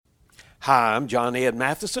Hi, I'm John Ed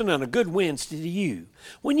Matheson, and a good Wednesday to you.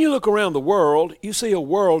 When you look around the world, you see a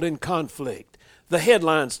world in conflict. The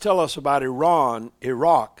headlines tell us about Iran,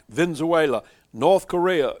 Iraq, Venezuela, North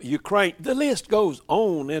Korea, Ukraine. The list goes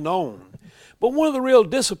on and on. But one of the real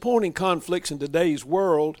disappointing conflicts in today's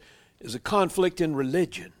world is a conflict in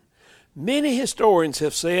religion. Many historians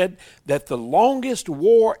have said that the longest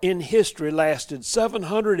war in history lasted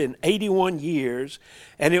 781 years,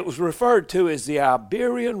 and it was referred to as the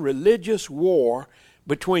Iberian Religious War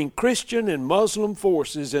between Christian and Muslim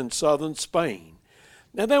forces in southern Spain.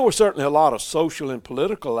 Now, there were certainly a lot of social and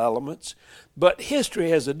political elements, but history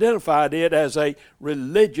has identified it as a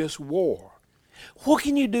religious war. What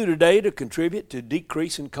can you do today to contribute to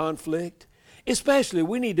decreasing conflict? Especially,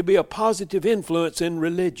 we need to be a positive influence in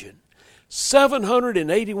religion.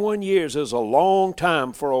 781 years is a long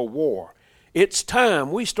time for a war. It's time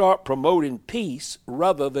we start promoting peace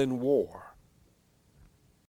rather than war.